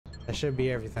That should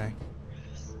be everything.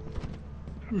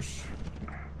 Whoosh.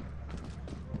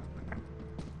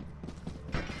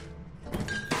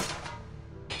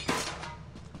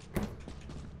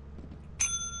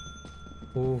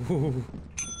 Ooh.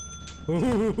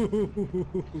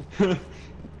 Ooh.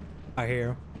 I hear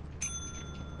him.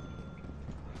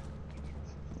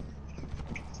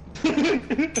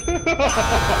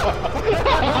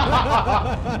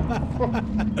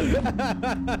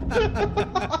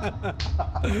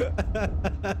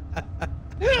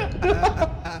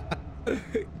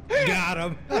 Got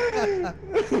him.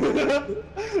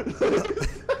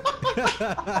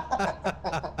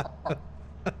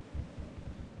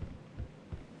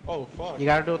 Oh fuck. You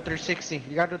gotta do a 360.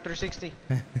 You gotta do a 360.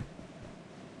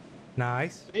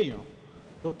 Nice. Damn.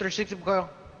 Do a 360, Coil.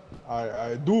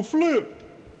 I do flip.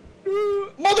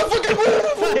 Motherfucker!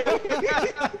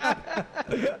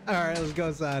 Alright, let's go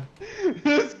inside.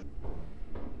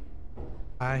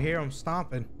 I hear him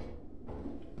stomping.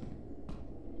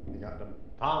 You got them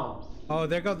palms. Oh,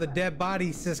 there go the dead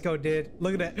body Cisco did.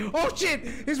 Look at that. Oh shit!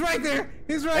 He's right there!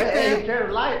 He's right Hey, there! you scared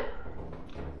of light?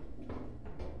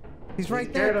 He's You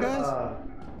right there, scared cuz. of,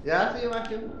 yeah, I see you,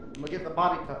 Matthew. I'm gonna get the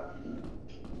body cut.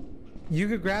 You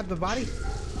could grab the body?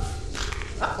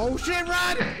 Oh shit,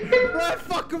 run! Run!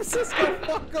 Fuck him, Cisco!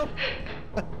 Fuck him!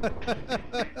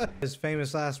 His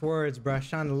famous last words, bruh.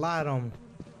 Shine the light on him.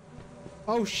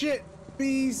 Oh shit!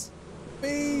 Bees!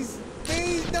 Bees!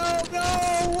 Bees! No!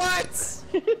 No! What?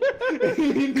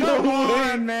 Come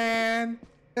on, man!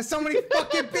 There's so many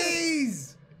fucking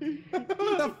bees!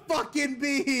 The fucking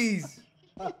bees!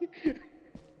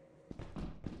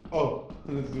 Oh,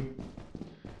 let's do.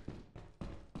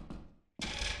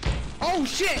 Oh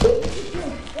shit!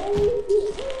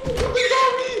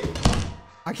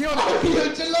 I killed him!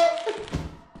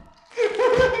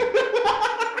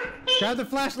 Grab the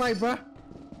flashlight, bruh.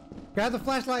 Grab the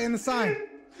flashlight and the sign.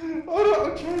 Hold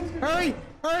on, I'm trying to. Hurry!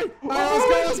 Hurry!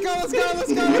 Alright, let's go! Let's go!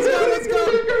 Let's go! Let's go! Let's go!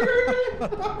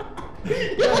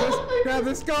 Grab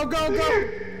this! Go! Go! Go!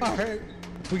 Alright,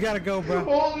 we gotta go, bro.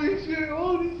 Holy shit!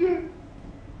 Holy shit!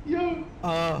 Yo.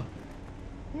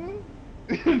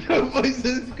 That voice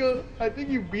says go. I think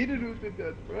you beat it with the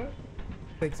death, bro.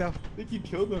 Think so? I think you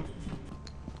killed him.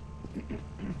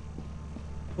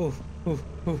 Oof! Oof!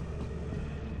 Oof!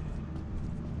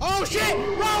 Oh shit!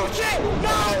 No shit!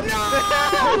 No! No!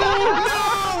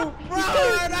 No!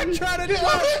 Run! I'm trying to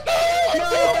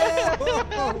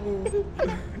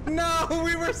no! No!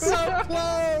 We were so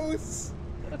close!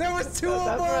 There was two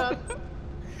of them!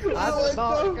 We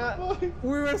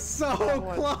were so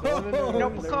close! No,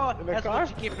 McCall, that's what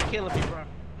you get for killing me, bro.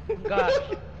 God.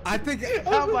 I think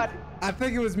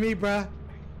it was me, bruh.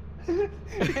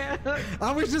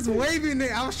 I was just waving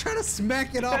it. I was trying to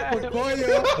smack it off with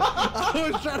Goyo. I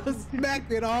was trying to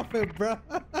smack it off it, bro.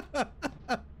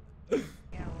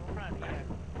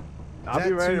 I'll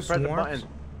be ready to press the button.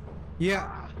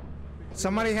 Yeah.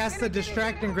 Somebody has to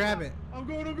distract and grab it. I'm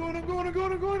going. Grab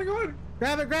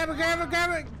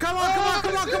it. Come on.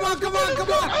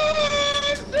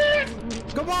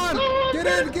 Come on. Get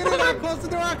in. I close the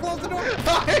door. I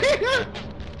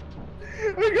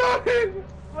got it.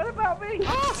 What about me?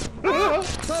 Start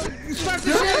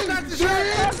the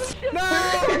ship. No.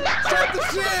 Start the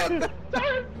ship.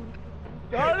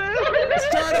 Start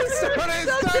it.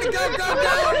 Go.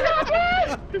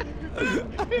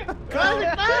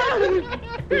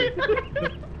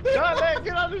 God, man,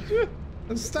 get on the ship.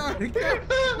 I'm starting.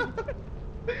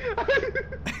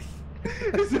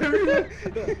 Is everyone?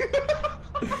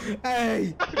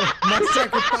 Hey, my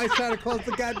sacrifice trying to close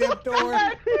the goddamn door.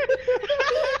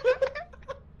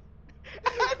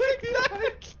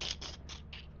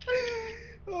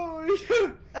 Oh my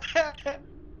god.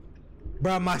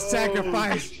 Bro, my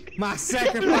sacrifice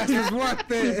was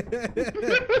worth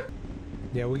it.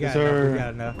 Yeah, we got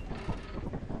enough.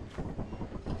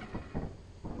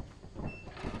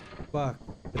 Fuck.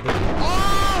 Oh!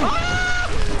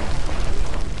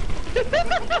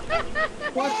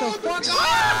 What the fuck?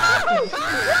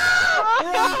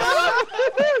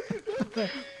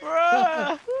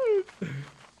 Bruh!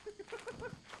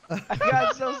 I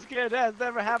got so scared. That has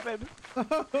never happened.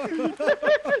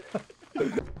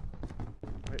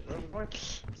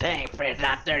 Dang, Fred's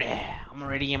not dirty. I'm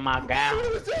already in my gown.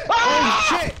 Oh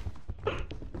shit!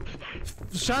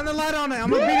 Shine the light on it. I'm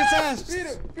gonna beat his ass. Beat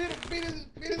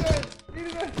his ass.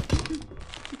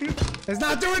 It's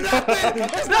not doing nothing.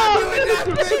 It's not doing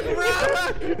nothing, bro.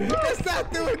 It's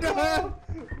not doing nothing.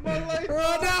 My light.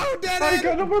 Bro, no, dead I end.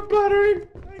 got no more battery.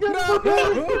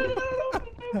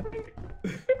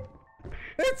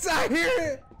 It's I hear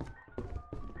it.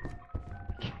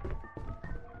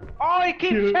 Oh, he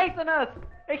keeps chasing us.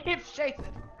 He keeps chasing.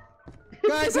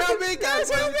 Guys, help me! Guys,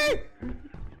 help me!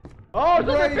 Oh,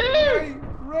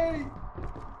 Ray!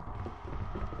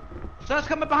 Sun's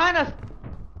coming behind us.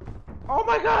 Oh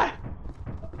my god.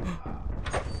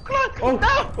 Look! Oh,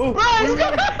 no! oh, Run!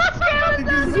 oh,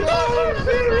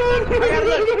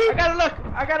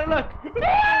 I gotta look!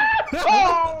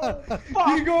 Oh! Fuck!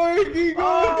 Keep going! Keep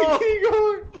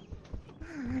going!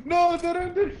 No, that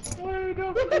ended.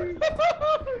 No, please.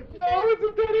 No, it's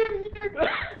a dead end.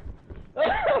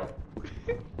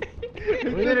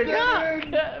 We did it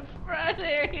again.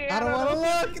 I don't want to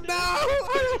look! No! I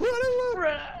don't want to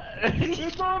look!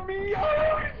 It's on me!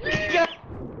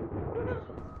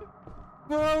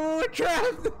 Bro, we're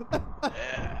trapped!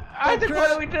 I think what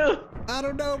do we do? I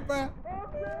don't know, bro.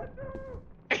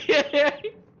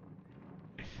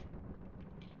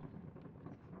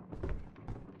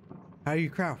 How do you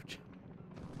crouch?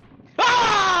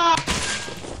 Ah!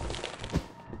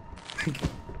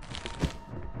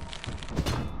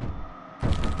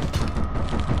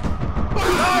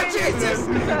 Oh, Jesus!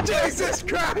 Jesus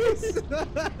Christ!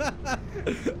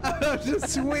 I'm just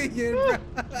swinging, bro.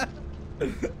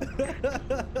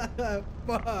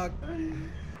 Fuck.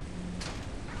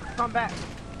 Come back.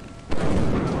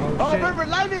 Oh, shit. Remember,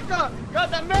 lightning got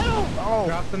that metal. Oh,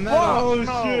 Drop the metal. Oh,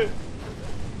 no. shit!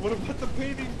 What about the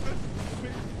painting?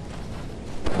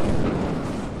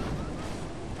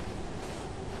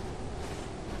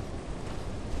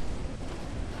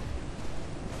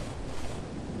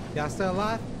 Y'all still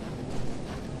alive?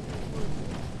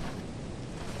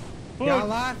 Y'all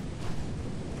alive?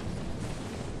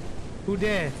 Who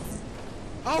dead?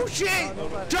 Oh shit!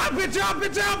 Drop it! Drop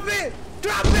it! Drop it!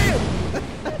 Drop it!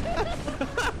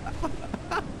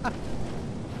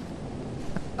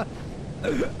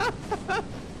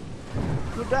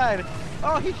 Who died?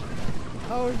 Oh, he.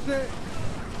 Oh shit!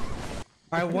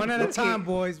 All right, one at a time,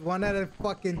 boys. One at a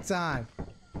fucking time.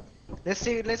 Let's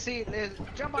see. Let's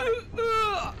jump on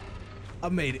it. I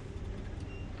made it.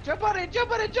 Jump on it.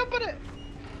 Jump on it. Jump on it.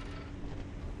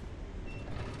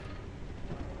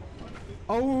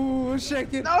 Oh,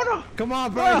 shake it. No. Come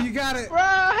on, bro. You got it. Bro,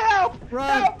 help!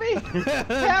 Run. Help me!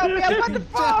 Help me! I'm about to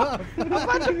fall! I'm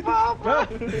about to fall, bro!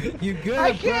 You good,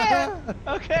 I bro? can't!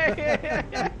 Okay.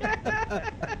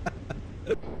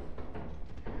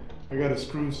 I got a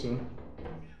screw, son.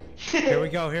 Here we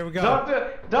go. Here we go. Don't do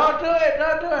it! Don't do it!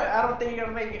 Don't do it! I don't think you're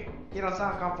gonna make it. You don't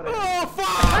sound confident. Oh,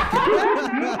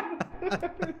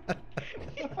 fuck!